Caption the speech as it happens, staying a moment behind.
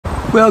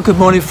Well, good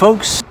morning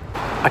folks.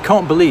 I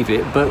can't believe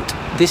it, but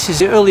this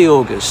is early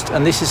August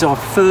and this is our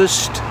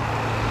first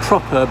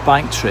proper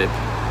bike trip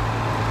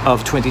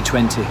of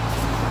 2020.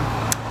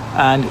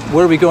 And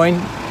where are we going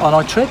on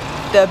our trip?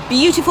 The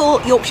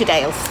beautiful Yorkshire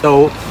Dales.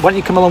 So why don't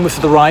you come along with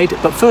for the ride?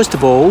 But first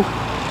of all,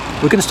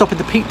 we're going to stop at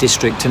the Peak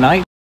District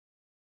tonight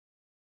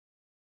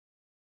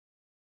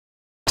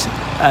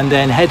and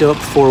then head up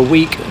for a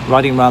week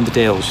riding around the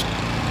Dales.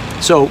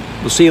 So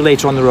we'll see you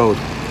later on the road.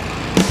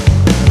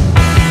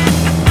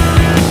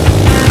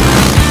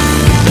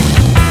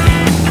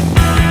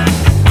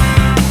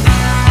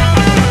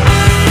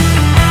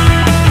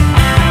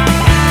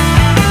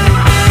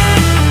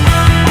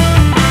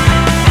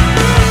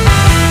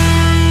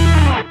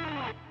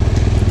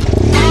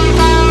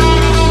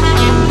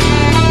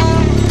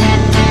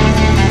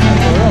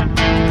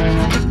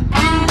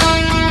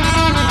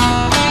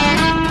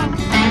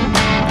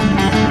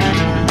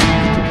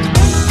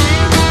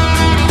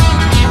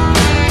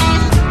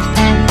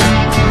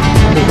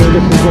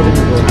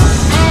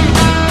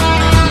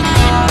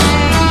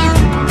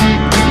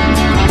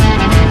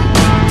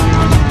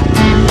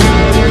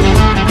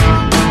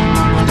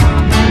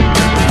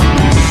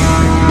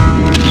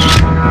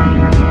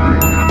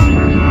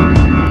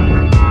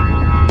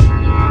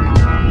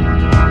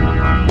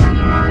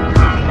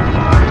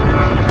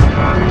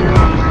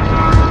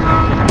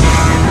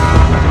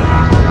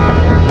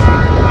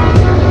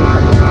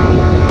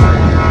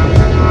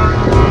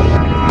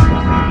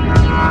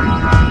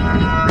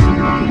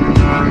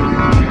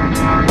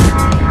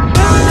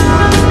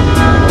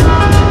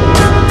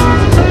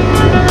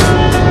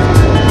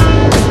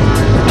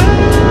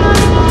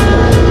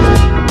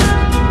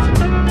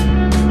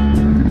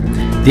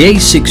 The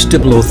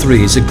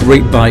A6003 is a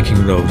great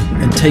biking road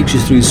and takes you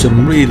through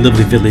some really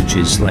lovely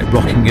villages like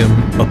Rockingham,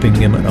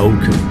 Uppingham and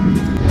Oakham.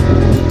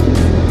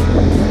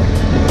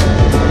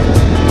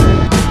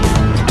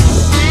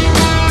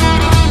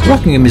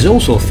 Rockingham is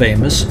also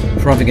famous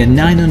for having a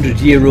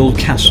 900-year-old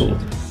castle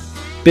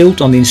built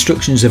on the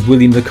instructions of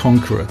William the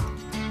Conqueror,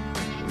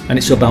 and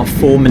it's about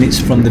 4 minutes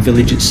from the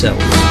village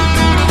itself.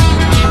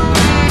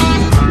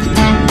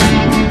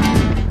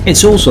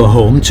 It's also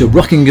home to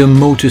Rockingham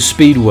Motor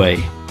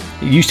Speedway.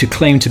 It used to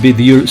claim to be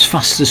Europe's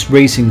fastest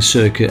racing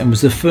circuit and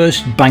was the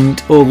first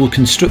banked oval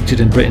constructed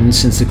in Britain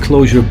since the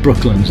closure of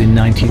Brooklands in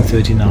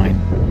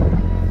 1939.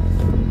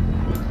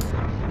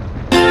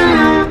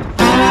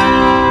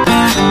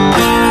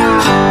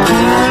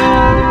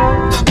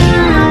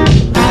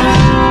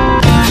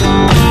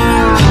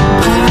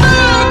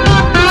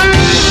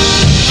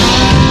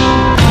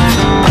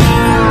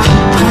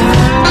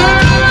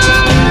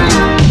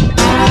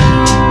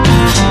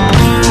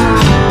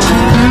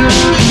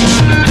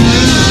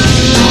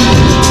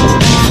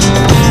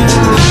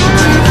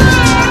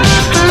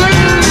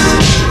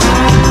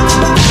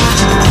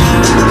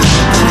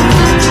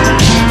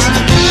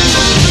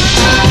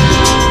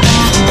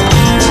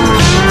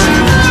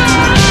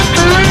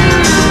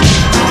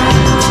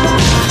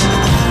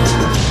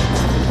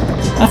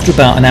 After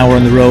about an hour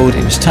on the road,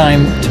 it was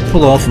time to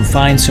pull off and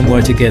find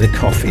somewhere to get a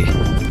coffee.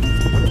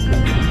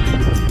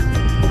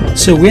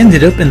 So we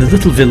ended up in the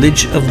little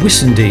village of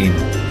Wissendine,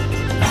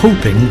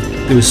 hoping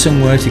there was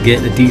somewhere to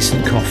get a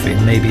decent coffee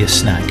and maybe a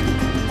snack.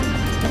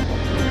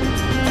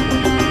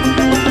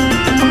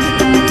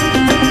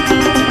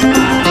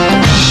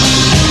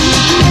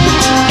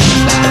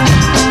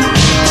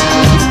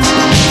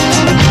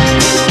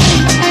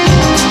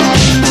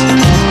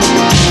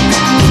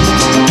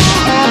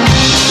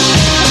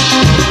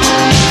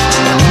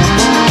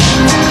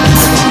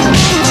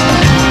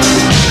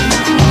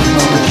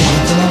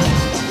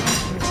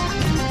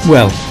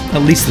 Well,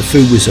 at least the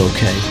food was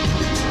okay.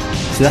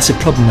 So that's a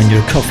problem when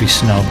you're a coffee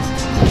snob.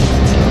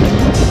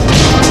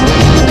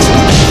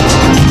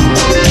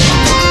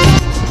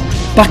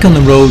 Back on the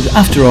road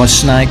after our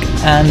snack,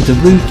 and the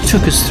route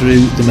took us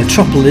through the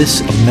metropolis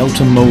of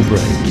Melton Mowbray,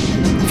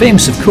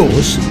 famous of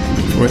course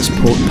for its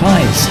pork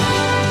pies.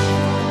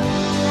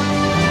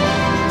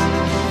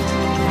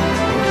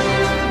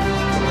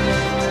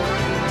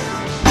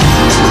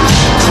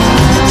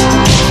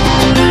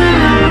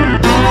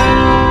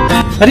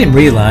 I didn't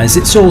realise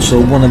it's also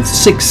one of the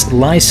 6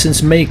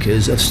 licensed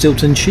makers of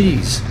Stilton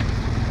cheese.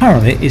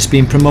 Apparently it's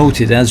been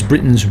promoted as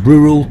Britain's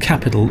rural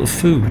capital of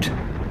food.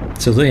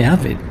 So there you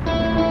have it.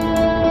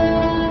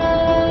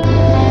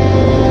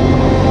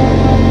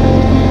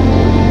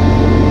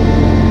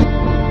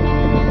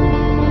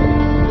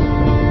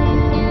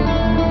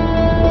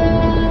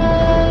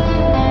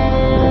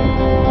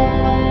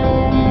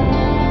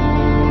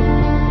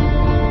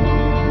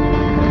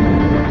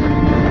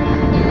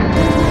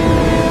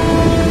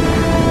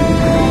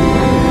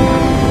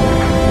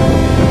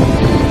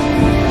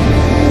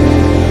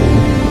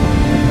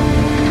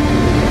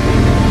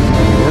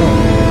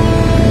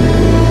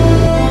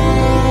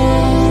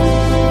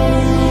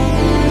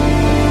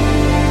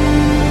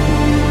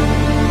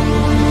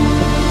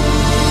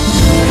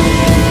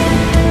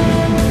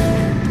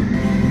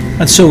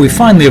 And so we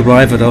finally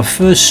arrive at our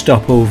first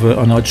stopover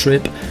on our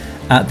trip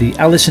at the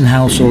Allison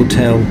House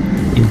Hotel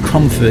in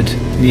Cromford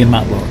near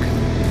Matlock.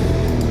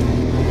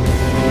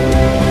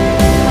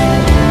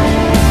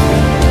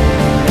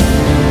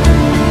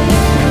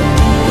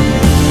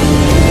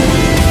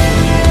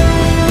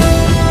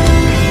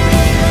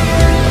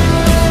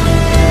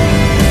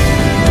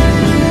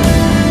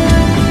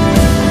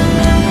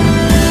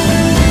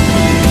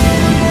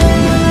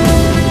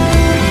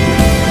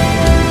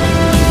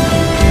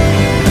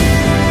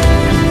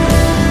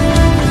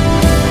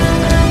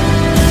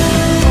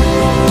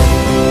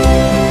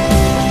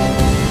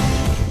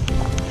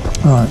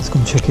 Alright, let's go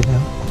and check it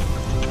out.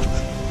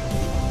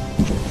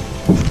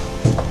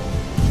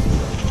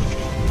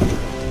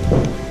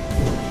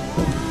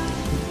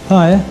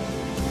 Hiya.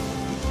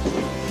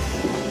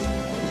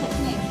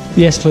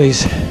 Yes,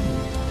 please.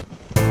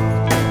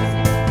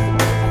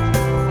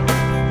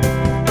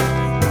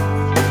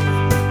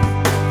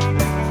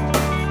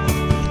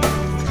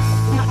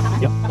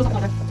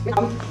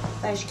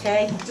 There's your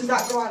key. Does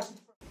that go out?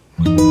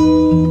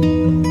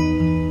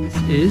 This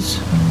is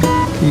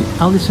the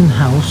Allison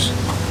House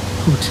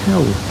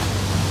Hotel.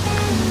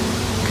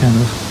 Kind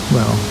of,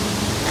 well,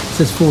 it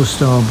says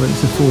 4-star, but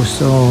it's a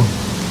 4-star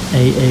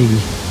AA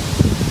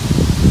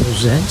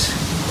Rosette.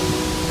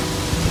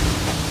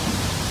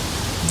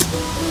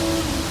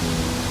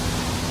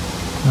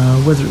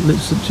 Whether it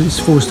lives up to its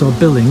 4-star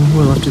billing,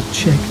 we'll have to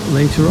check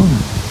later on.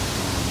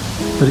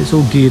 But it's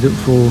all geared up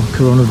for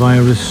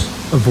coronavirus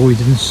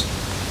avoidance.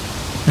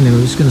 Anyway,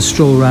 we're just going to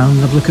stroll around and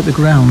have a look at the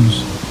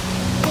grounds.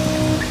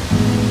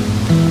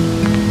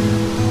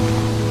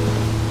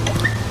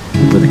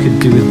 The weather could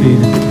do with being a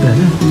bit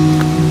better,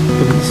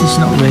 but at least it's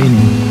not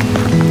raining.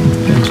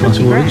 That's last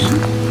words.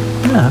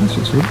 Yeah, that's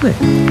what's lovely.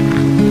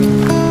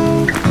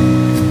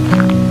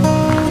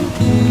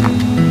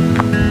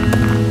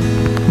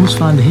 I must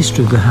find the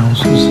history of the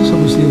house. It's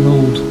obviously an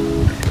old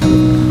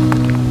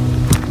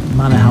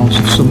manor house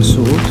of some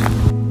sort.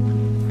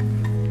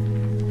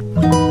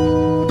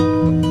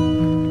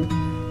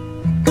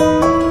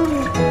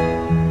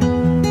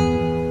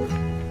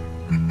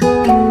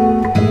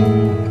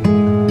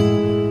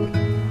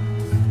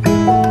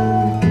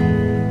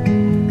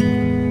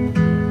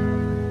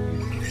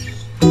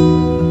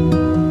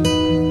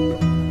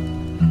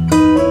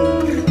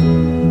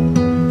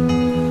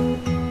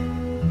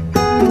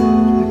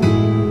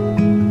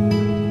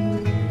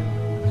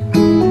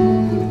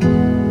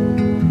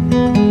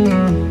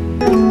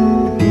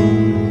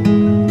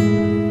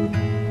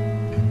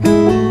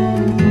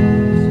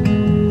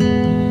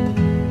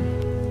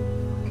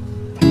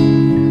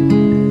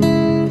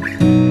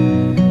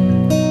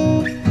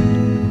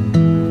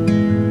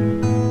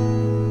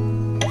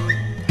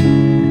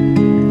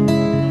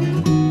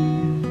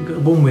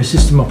 One-way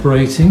system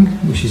operating,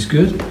 which is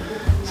good.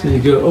 So you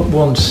go up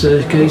one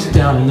staircase,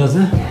 down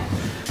another.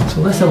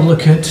 So let's have a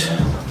look at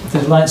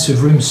the lights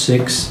of room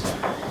 6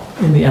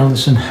 in the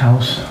Allison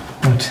House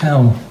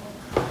Hotel.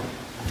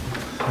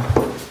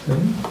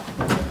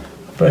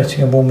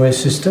 Operating a one-way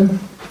system.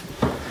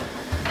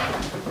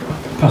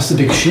 Past the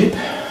big ship.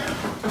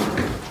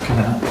 Look at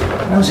that.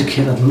 When I was a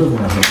kid, I'd love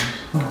one of those.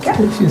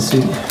 You can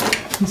see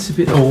it's a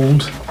bit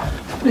old,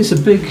 but it's a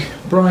big,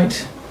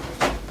 bright,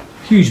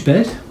 huge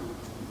bed.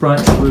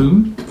 Bright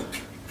room,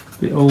 a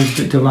bit old, a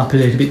bit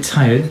dilapidated, a bit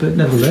tired, but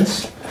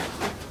nevertheless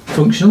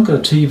functional. Got a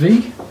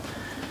TV.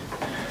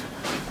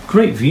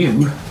 Great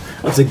view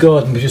of the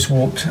garden we just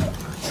walked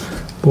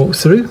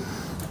through,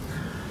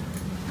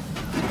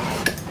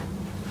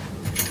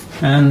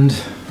 and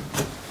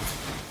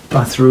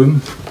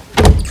bathroom.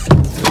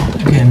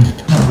 Again,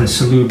 not very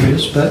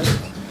salubrious, but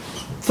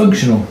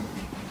functional,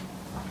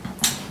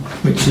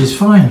 which is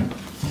fine,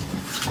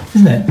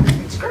 isn't it?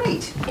 It's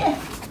great, yeah.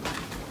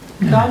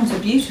 The gardens are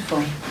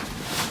beautiful.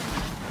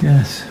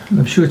 Yes, and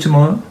I'm sure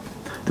tomorrow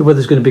the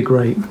weather's going to be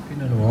great.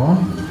 Pinot Noir.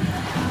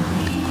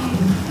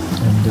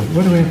 And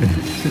what do we have in?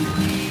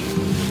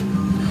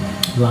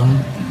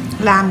 Lamb.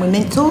 Lamb with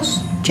mint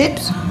sauce,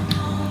 chips,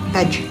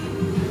 veg.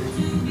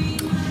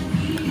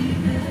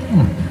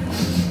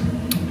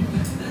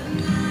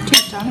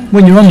 Cheers, darling.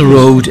 When you're on the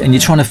road and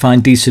you're trying to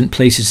find decent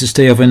places to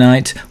stay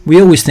overnight,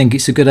 we always think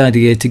it's a good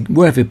idea to,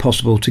 wherever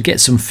possible, to get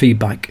some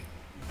feedback.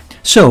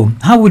 So,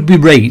 how would we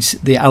rate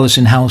the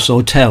Allison House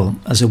Hotel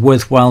as a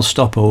worthwhile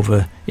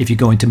stopover if you're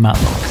going to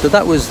Matlock? So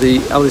that was the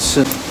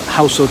Allison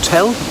House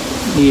Hotel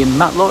near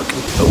Matlock.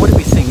 But what do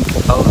we think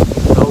of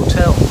the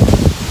hotel?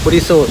 What are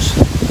your thoughts?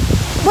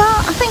 Well,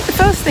 I think the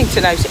first thing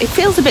to note, it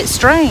feels a bit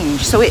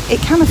strange. So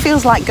it kind of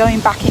feels like going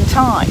back in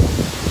time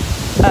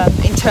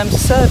in terms of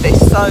service.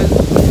 So,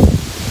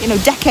 you know,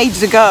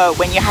 decades ago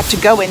when you had to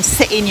go and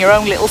sit in your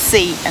own little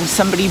seat and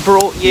somebody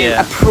brought you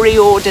a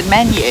pre-ordered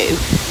menu,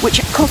 which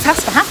of course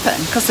has to happen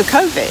because of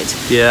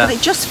COVID. Yeah. But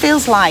it just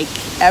feels like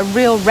a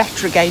real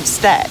retrograde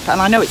step. And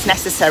I know it's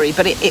necessary,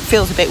 but it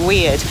feels a bit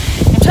weird.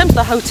 In terms of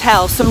the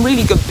hotel, some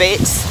really good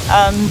bits.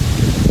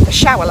 The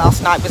shower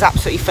last night was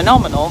absolutely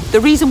phenomenal. The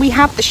reason we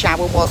had the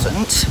shower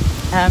wasn't.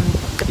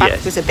 The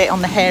bath was a bit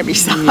on the hairy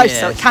side,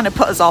 so it kind of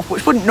put us off,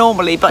 which wouldn't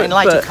normally, but in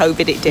light of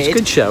COVID it did. It's a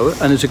good shower,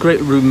 and there's a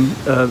great room,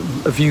 a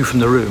view from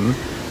the room.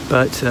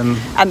 But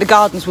and the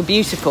gardens were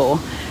beautiful.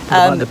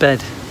 What about the bed?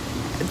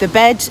 The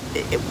bed,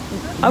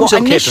 what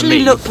okay initially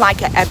looked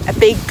like a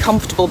big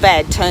comfortable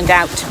bed turned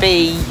out to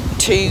be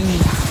two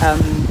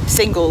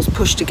singles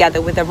pushed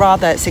together with a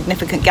rather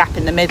significant gap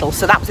in the middle,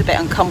 so that was a bit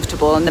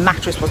uncomfortable, and the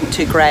mattress wasn't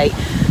too great,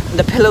 and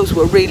the pillows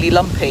were really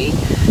lumpy.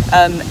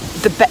 I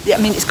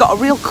mean, it's got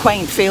a real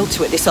quaint feel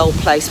to it, this old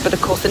place, but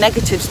of course the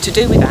negatives to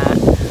do with that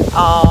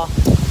are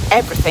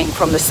everything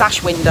from the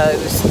sash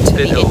windows to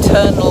the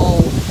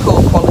internal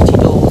poor quality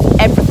doors.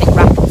 Everything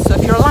rattles, so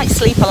if you're a light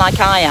sleeper like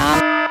I am,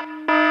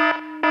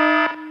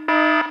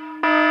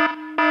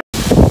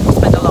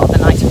 spend a lot of the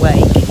night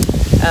awake.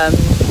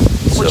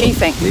 What do you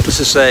think? Needless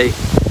to say,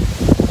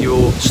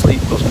 your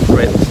sleep wasn't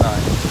great last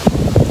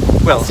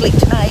night. Well, sleep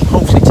tonight.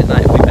 Hopefully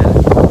tonight will be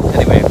better.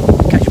 Anyway,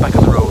 catch you back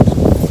on the road.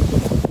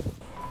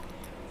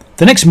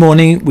 The next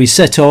morning we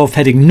set off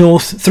heading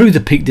north through the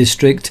Peak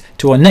District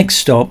to our next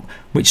stop,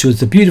 which was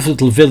the beautiful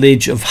little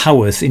village of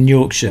Haworth in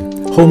Yorkshire,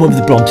 home of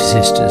the Bronte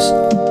sisters.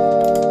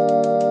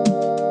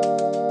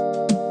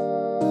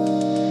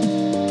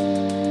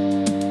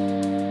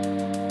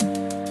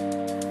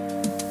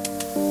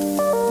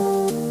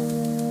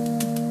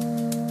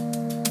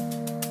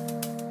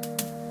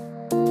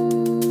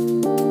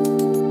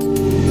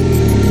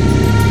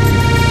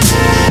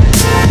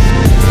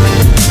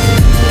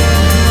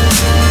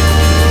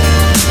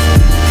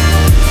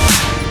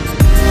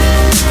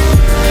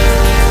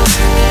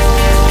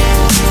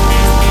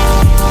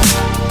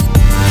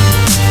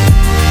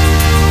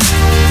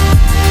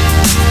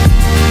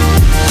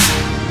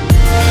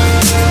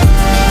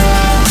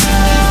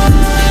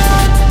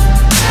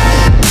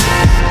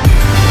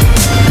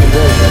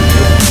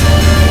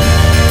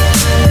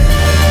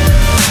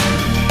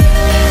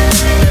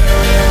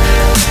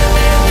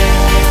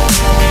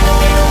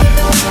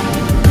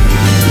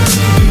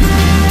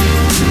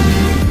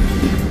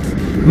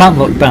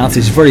 Matlock Bath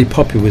is very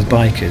popular with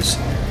bikers.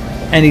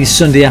 Any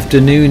Sunday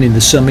afternoon in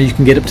the summer you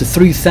can get up to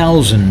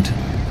 3,000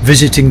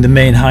 visiting the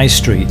main high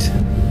street.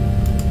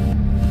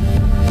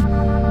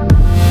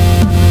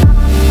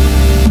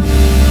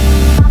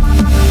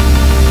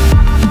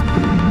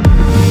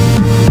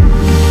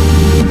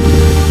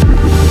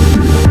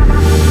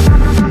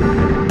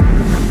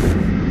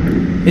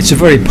 It's a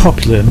very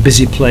popular and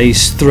busy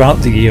place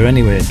throughout the year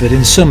anyway, but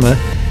in summer,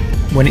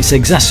 when it's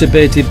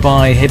exacerbated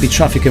by heavy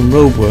traffic and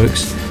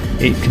roadworks,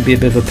 it can be a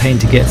bit of a pain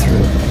to get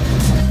through.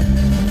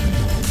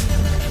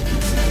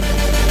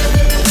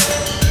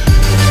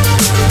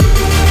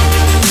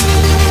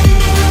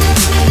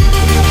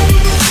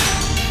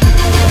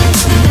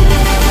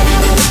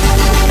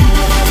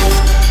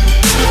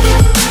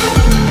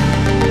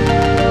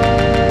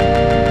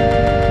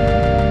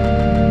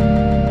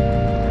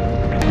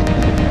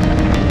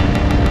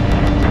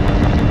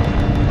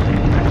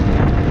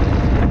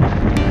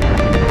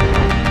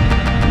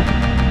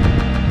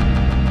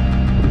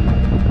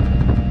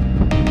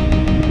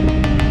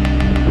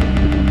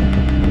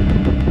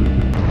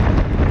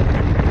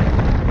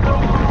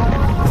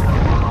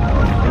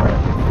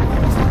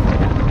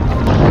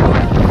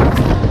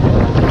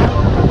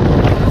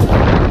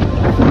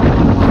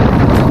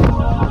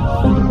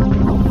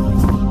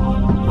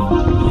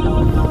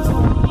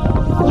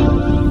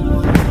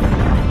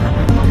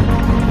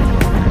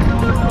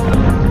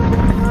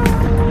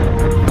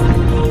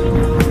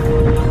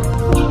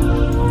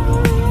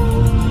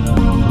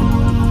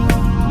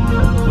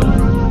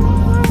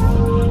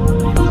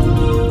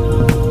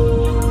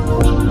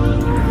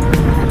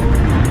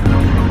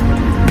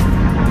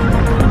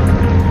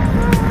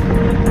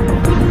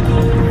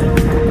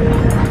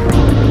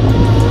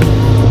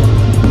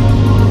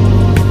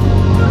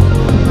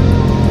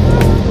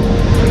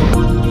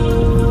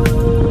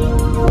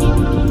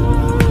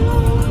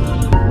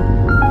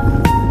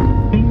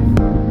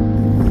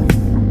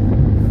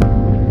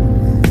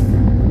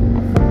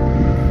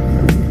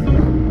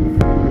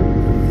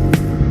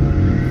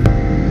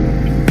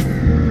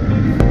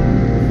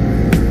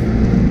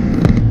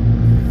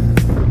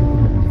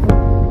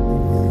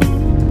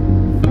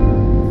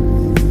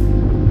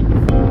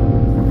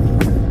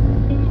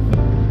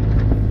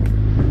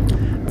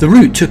 The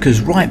route took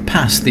us right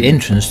past the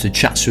entrance to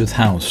Chatsworth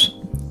House,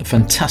 a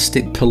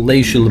fantastic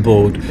palatial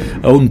abode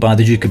owned by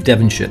the Duke of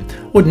Devonshire.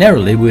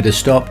 Ordinarily we would have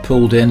stopped,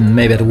 pulled in and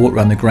maybe had to walk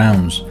around the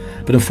grounds,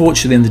 but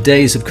unfortunately in the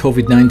days of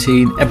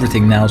COVID-19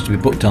 everything now is to be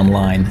booked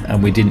online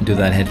and we didn't do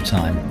that ahead of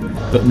time.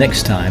 But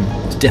next time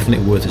it's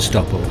definitely worth a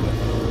stopover.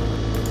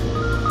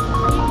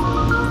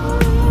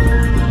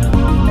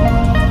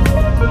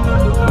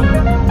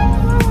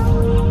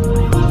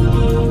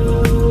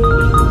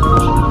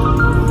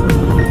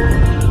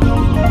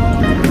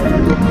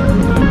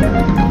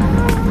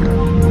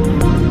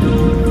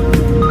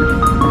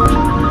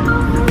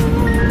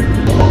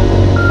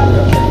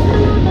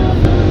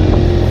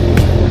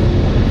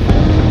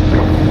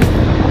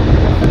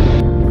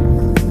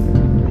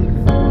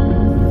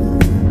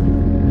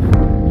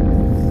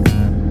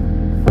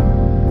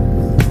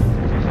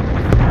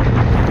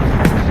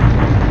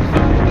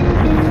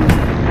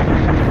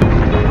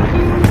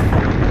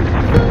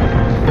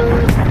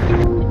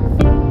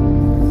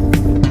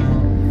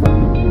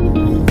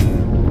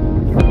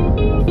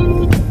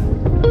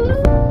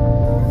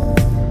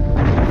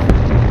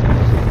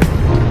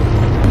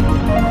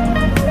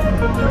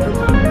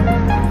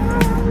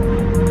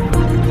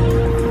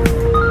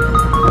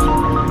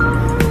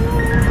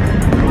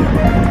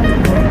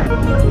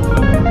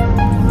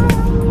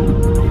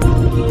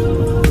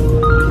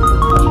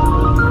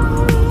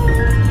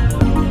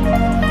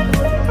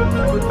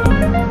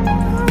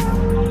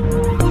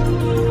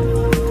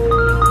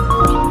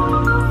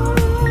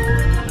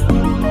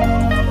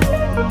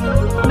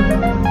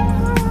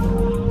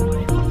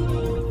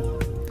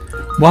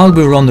 While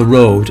we were on the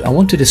road, I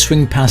wanted to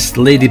swing past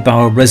Lady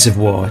Bower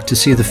Reservoir to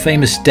see the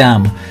famous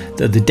dam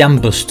that the dam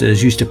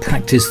busters used to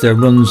practice their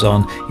runs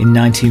on in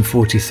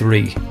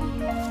 1943.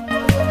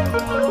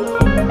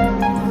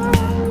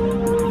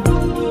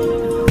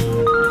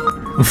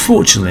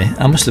 Unfortunately,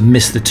 I must have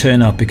missed the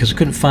turnout because I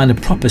couldn't find a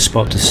proper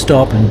spot to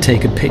stop and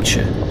take a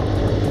picture.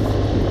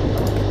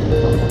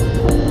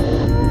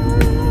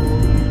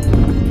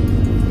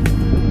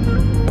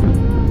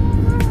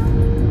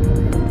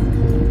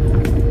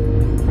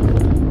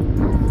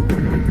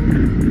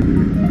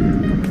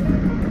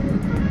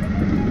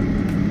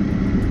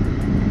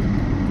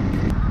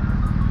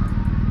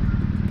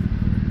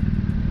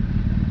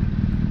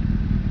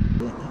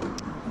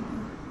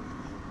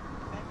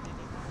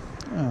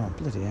 Oh,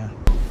 bloody hell.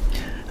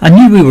 I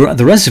knew we were at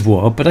the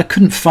reservoir, but I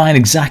couldn't find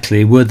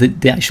exactly where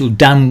the actual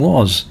dam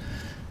was.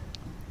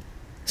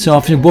 So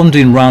after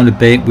wandering round a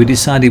bit, we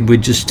decided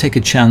we'd just take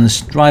a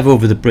chance, drive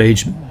over the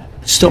bridge,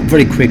 stop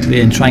very quickly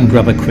and try and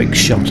grab a quick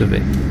shot of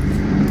it.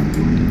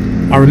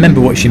 I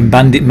remember watching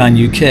Bandit Man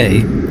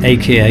UK,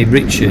 aka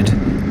Richard,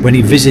 when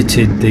he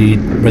visited the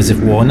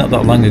reservoir not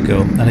that long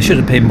ago, and I should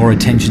have paid more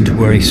attention to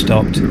where he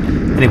stopped.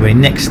 Anyway,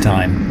 next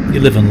time, you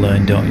live and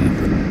learn, don't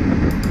you?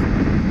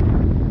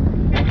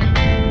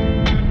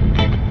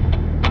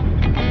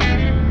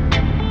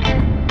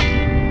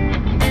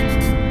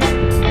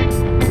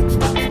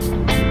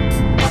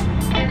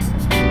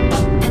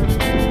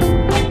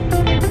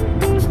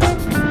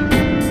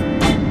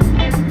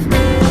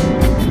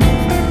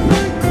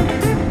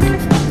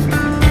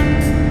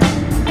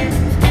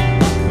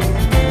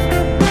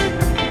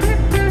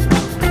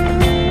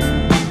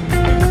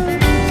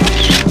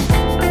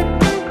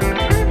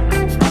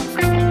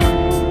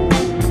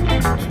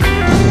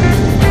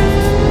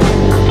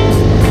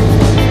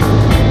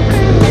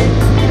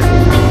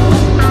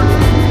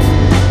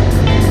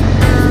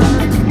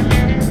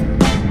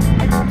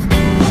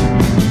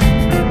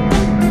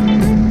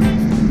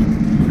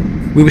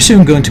 We were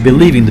soon going to be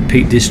leaving the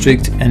Peak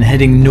District and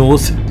heading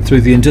north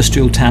through the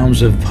industrial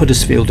towns of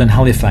Huddersfield and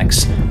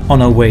Halifax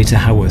on our way to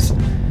Haworth.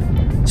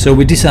 So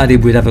we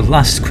decided we'd have a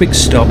last quick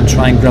stop and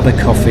try and grab a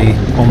coffee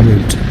en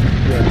route.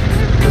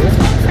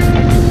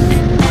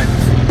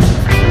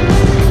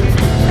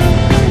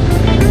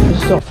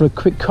 Stop for a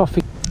quick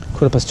coffee,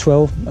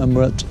 12:15, and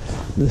we're at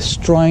the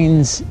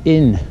Strines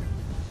Inn,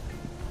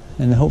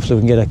 and hopefully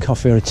we can get a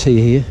coffee or a tea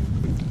here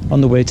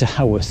on the way to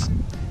Haworth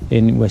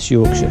in West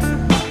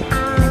Yorkshire.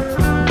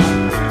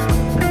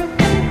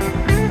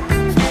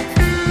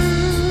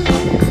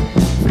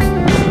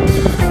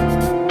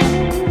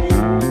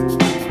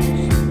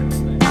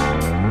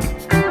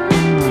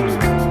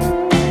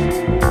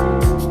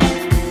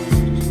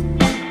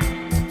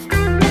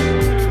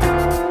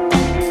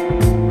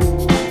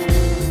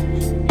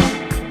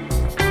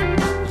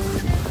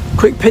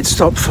 Quick pit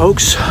stop,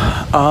 folks,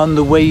 on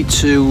the way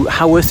to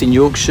Haworth in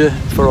Yorkshire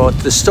for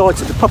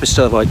the proper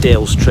start of our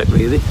Dales trip,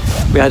 really.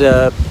 We had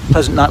a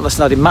pleasant night last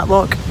night in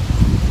Matlock,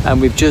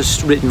 and we've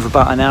just ridden for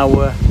about an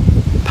hour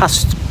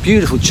past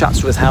beautiful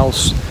Chatsworth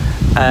House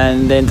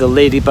and then the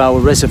Lady Bower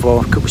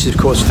Reservoir, which is of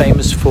course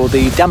famous for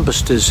the Dam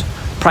Busters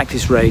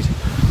practice raid.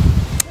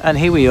 And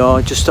here we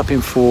are, just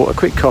stopping for a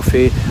quick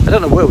coffee. I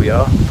don't know where we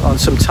are, on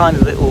some tiny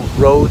little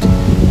road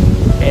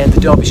in the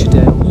Derbyshire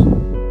Dales.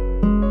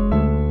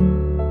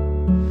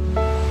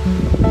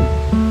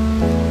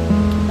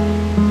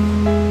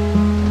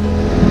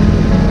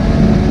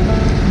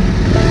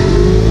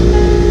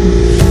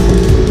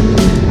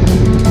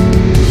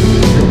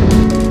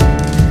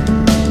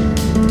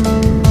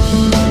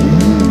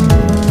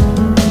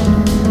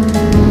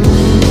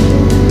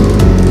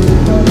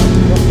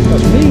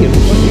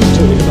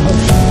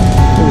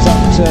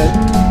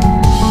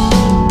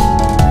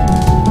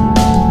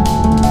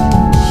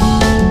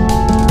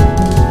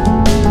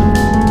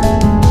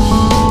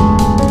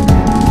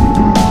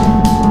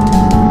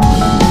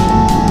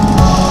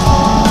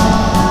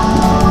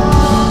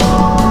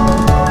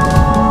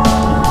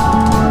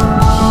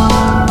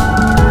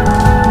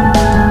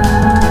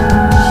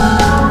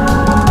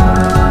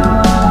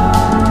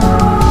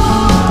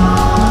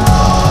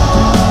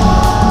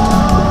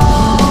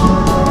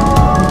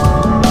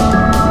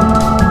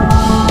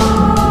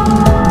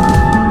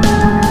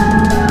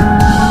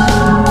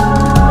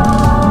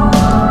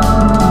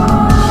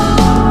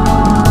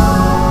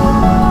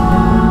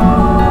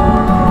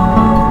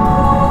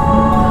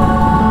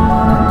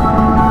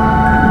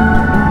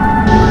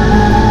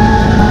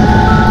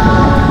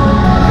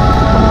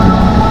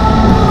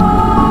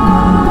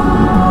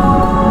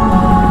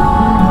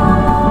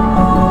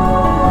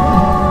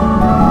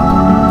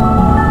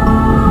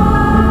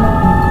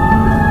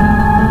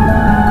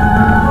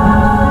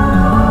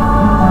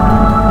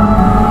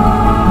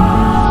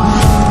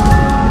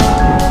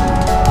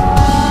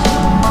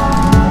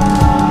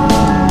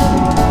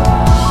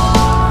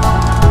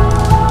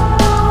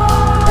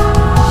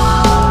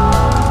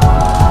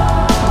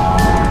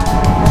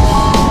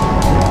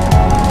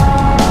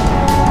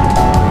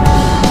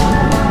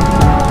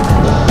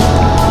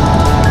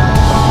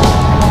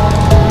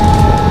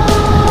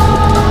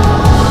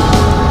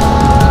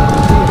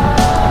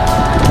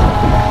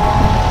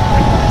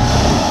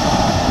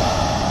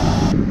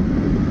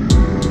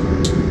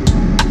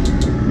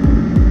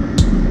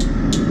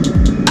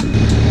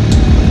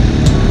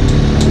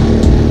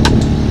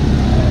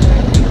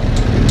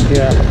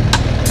 Yeah.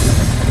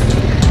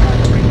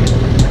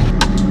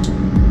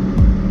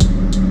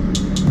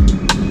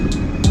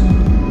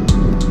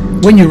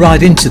 When you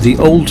ride into the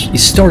old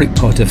historic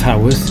part of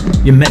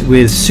Haworth, you're met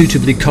with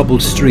suitably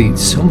cobbled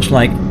streets, almost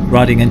like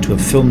riding into a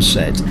film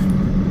set.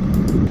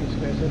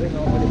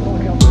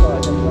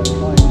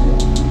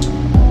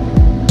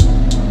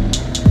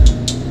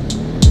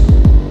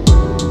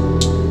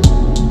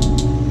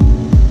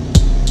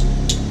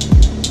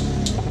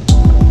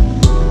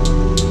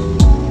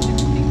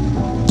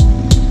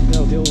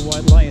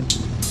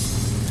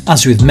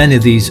 As with many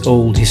of these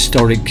old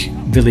historic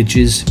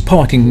villages,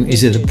 parking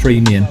is at a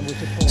premium.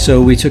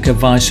 So we took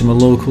advice from a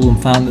local and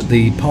found that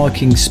the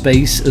parking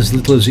space, as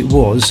little as it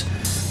was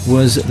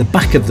at the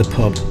back of the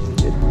pub.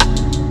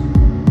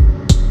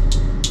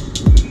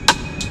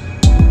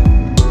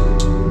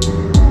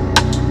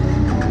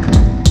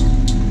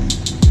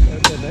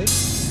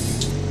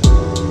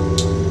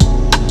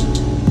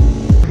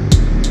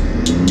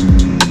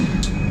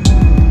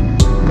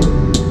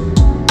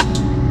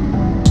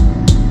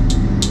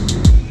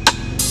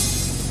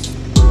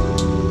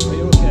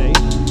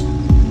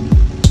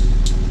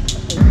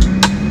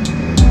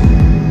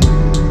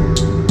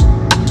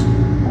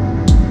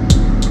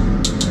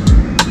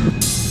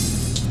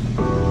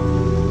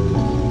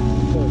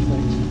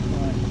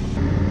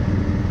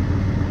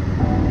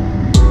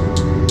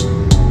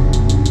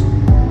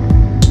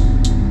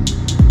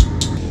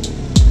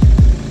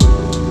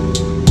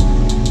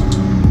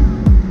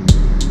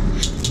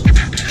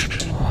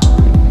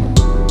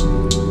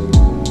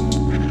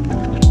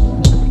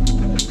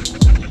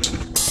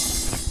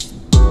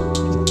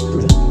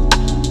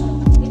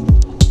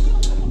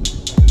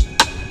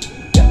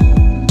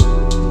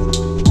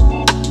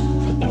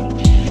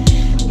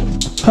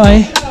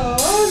 Hi.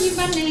 Hello, you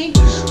money.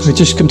 We've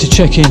just come to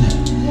check in.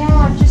 Yeah,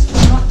 I've just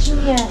been watching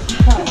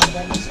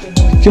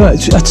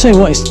you. I'd say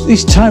what,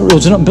 these tight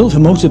roads are not built for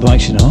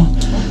motorbikes, you know.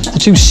 They're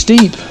too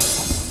steep.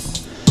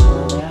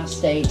 They are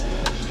steep.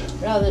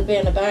 Rather be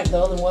on a bike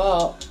though than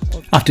walk.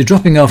 After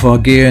dropping off our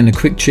gear and a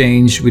quick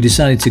change, we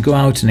decided to go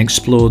out and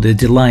explore the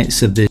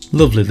delights of this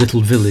lovely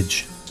little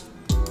village.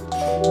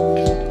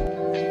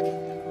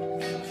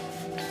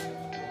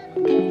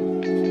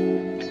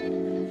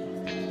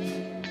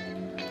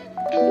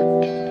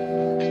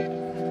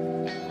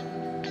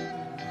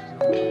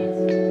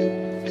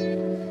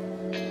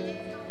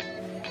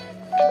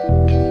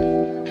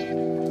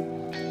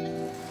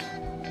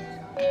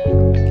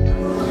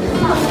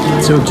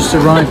 So we've just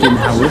arrived in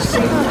Haworth,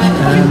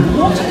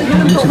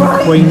 into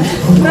the quaint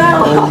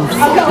old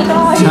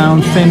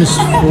town famous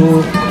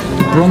for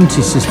the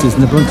Bronte sisters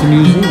and the Bronte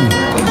Museum.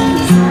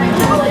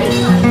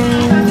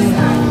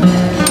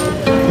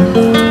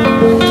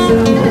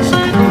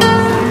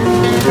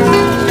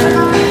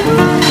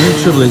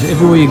 The trouble is,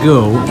 everywhere you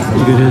go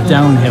to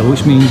downhill,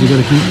 which means you've got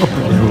to keep up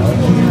at the hill.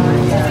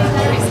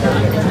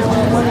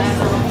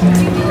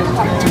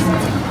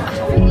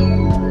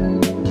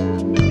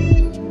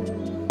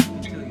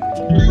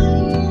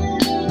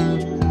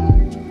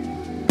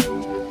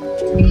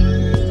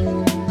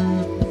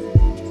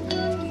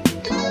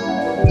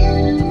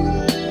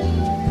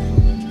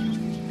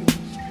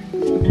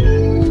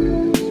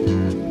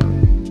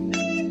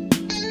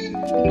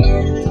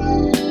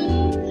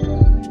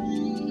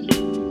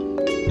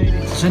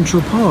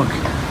 Central Park,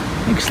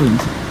 excellent.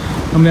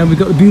 And we've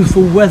got the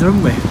beautiful weather,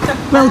 haven't we?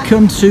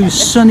 Welcome to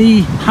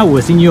sunny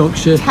Haworth in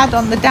Yorkshire. Tad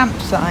on the damp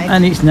side.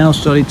 And it's now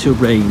started to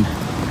rain.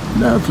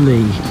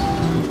 Lovely.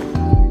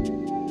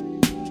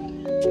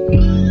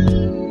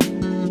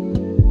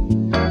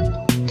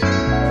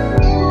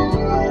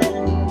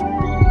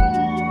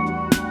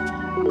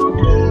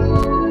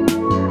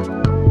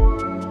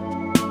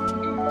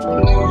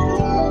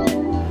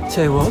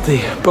 Tell you what,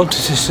 the Bronte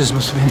sisters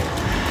must have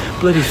been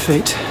bloody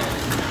fit.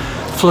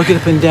 Flogging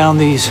up and down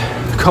these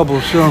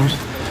cobblestones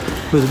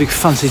with the big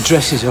fancy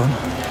dresses on.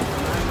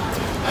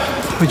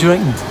 What do you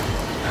reckon?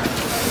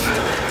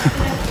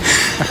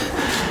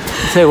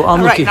 I tell you what,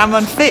 I reckon I'm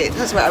unfit,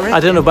 that's what I reckon. I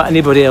don't know about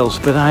anybody else,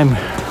 but I'm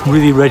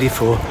really ready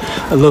for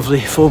a lovely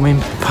foaming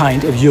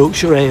pint of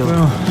Yorkshire ale.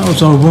 Well, that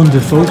was our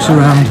wander, folks,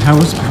 around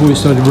Haworth before it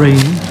started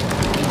raining.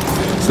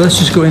 So let's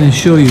just go in and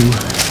show you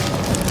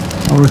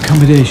our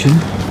accommodation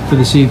for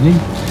this evening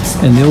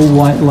in the old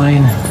White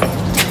Lion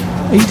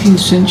 18th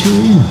century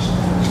inn.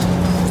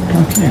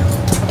 Okay,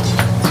 let's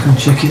go and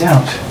check it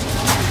out.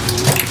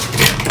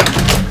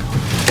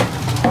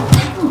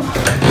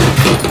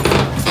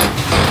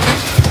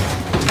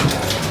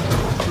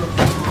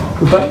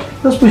 But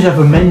let's suppose you have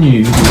a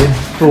menu here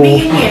for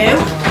Me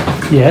and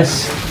you?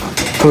 Yes,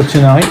 for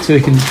tonight, so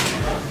you can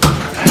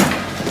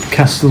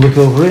cast a look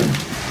over it.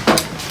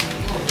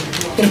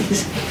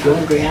 You're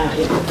hungry, aren't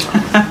you?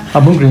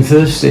 I'm hungry and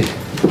thirsty.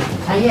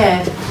 Oh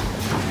yeah.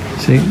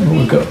 See, well,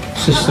 we've got a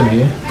system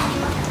here.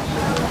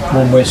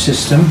 One-way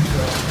system to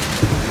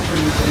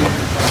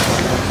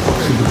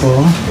the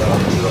bar.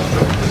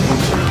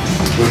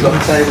 We've got a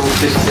table with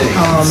 15.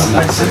 Oh,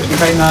 thank you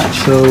very much.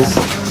 So,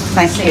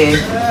 Thank you.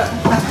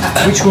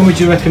 which one would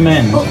you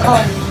recommend?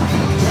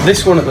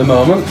 This one at the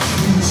moment,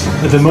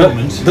 at the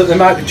moment. But they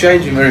might be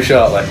changing very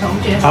shortly.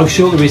 How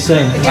short are we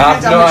saying? I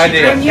have no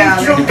idea.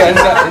 It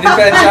depends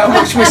how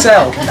much we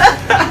sell.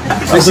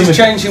 This is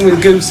changing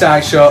with Goose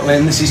Eye shortly,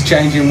 and this is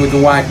changing with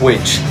the White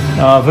Witch.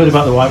 Oh, I've heard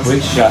about the White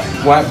Witch. Yeah,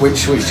 White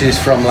Witch, which is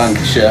from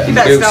Lancashire, and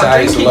Goose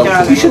Eye is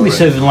local. You should be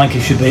serving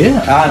Lancashire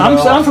beer.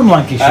 I'm from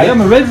Lancashire. Hey.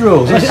 I'm a Red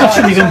Rose. I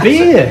shouldn't even be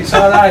here. It's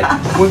all right.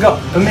 We've got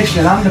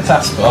permission and a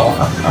passport.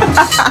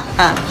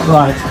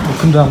 Right, we'll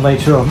come down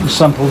later on and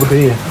sample the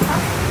beer.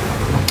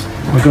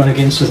 We're going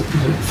against the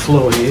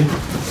floor here.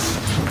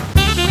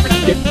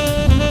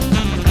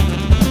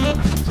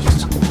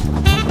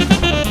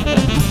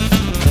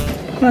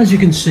 As you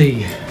can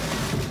see,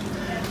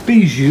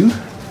 bijou.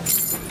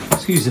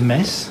 Excuse the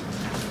mess,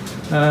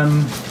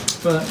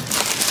 but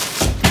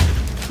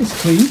it's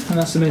clean, and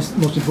that's the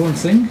most important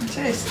thing.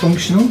 It's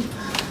functional.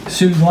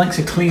 Sue likes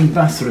a clean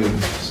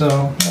bathroom,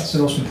 so that's the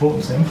most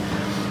important thing.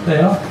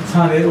 There,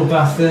 tiny little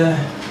bath there.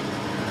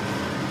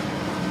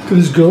 Good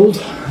as gold.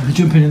 I'll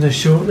jump in there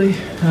shortly.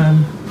 A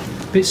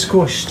bit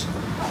squashed,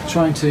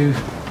 trying to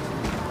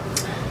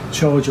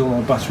charge all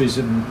our batteries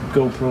and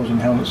GoPros and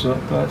helmets up,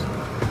 but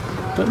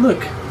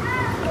look,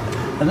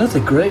 another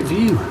great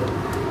view.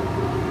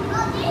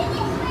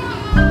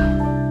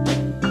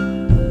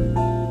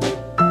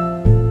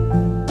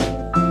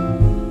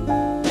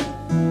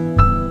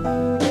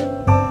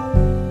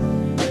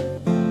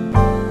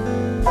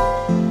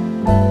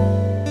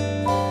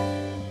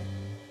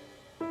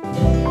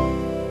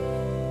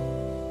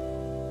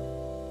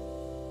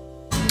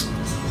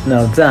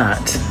 Now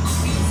that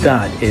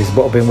is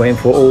what I've been waiting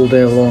for all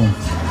day long,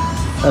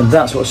 and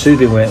that's what Sue's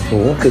been waiting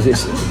for, because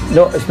it's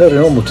not a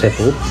normal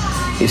tipple.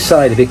 It's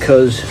cider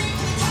because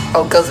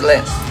I'll guzzle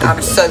it.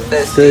 I'm so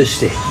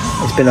thirsty.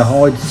 It's been a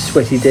hard,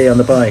 sweaty day on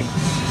the bike.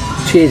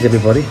 Cheers,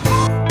 everybody.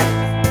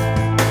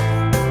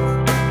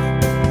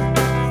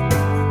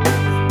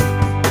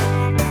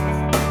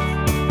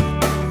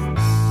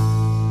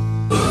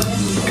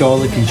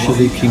 Garlic and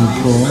chili king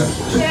prawn,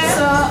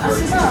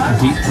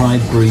 deep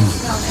fried brie.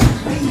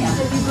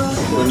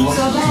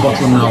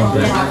 Bottle now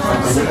there.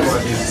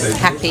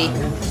 Happy.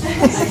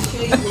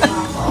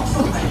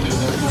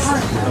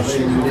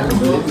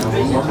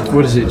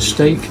 What is it?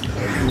 Steak?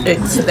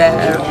 It's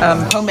their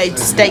homemade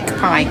steak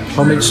pie.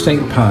 Homemade steak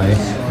pie,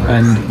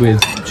 and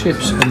with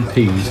chips and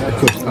peas. Of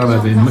course, I'm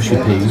having mushy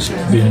peas,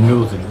 being a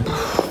northerner.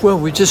 Well,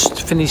 we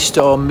just finished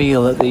our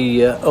meal at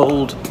the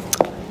old.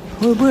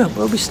 Where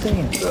are we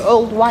staying? The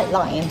Old White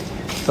Lion.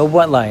 The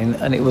White Lion,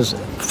 and it was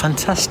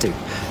fantastic.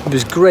 It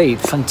was great,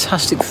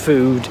 fantastic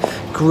food,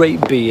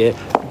 great beer,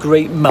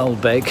 great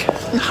Malbec.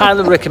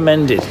 Highly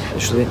recommended,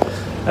 actually.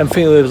 I'm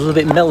feeling a little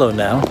bit mellow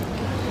now.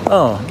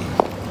 Oh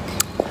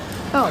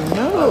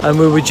no. And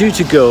we were due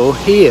to go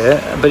here,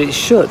 but it's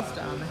shut.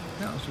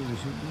 That's where we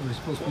were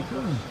supposed to be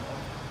going.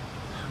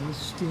 Where's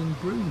Steam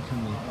Brewing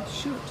Company? It's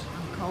shut.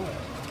 I'm cold.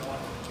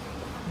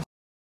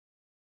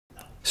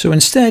 So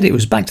instead, it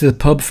was back to the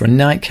pub for a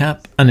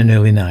nightcap and an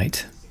early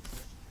night.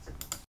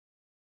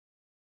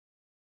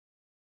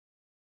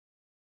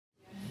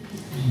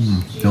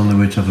 The only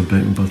way to have a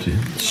bacon butty,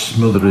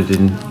 smother it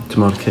in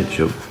tomato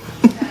ketchup.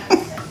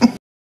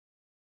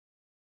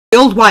 The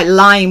Old White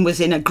Lion was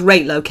in a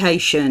great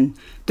location.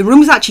 The room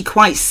was actually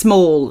quite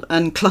small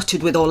and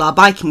cluttered with all our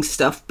biking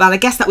stuff, but I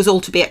guess that was all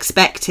to be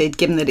expected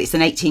given that it's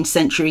an 18th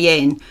century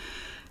inn.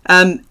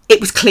 It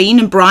was clean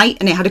and bright,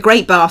 and it had a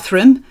great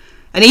bathroom,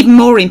 and even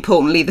more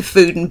importantly, the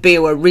food and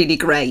beer were really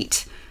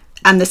great,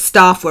 and the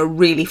staff were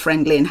really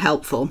friendly and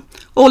helpful.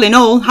 All in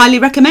all, highly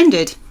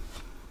recommended.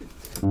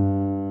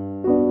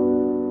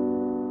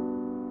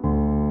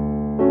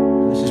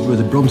 This is where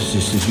the Bronte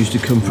sisters used to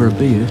come for a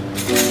beer.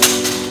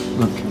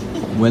 Look,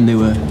 when they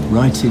were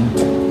writing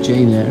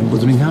Jane Eyre and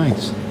Wuthering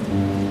Heights.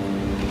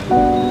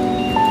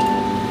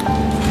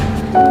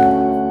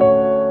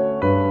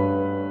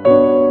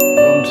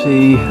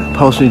 Bronte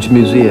Parsonage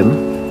Museum,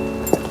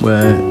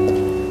 where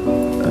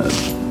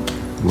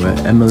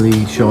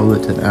Emily,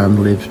 Charlotte and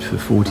Anne lived for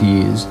 40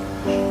 years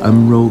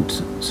and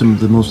wrote some of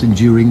the most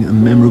enduring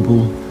and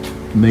memorable,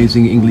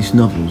 amazing English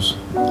novels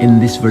in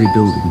this very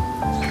building,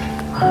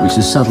 which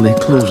is sadly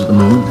closed at the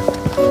moment.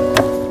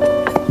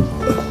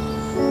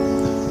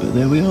 But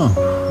there we are.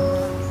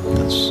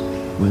 That's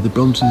where the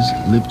Brontes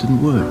lived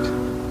and worked.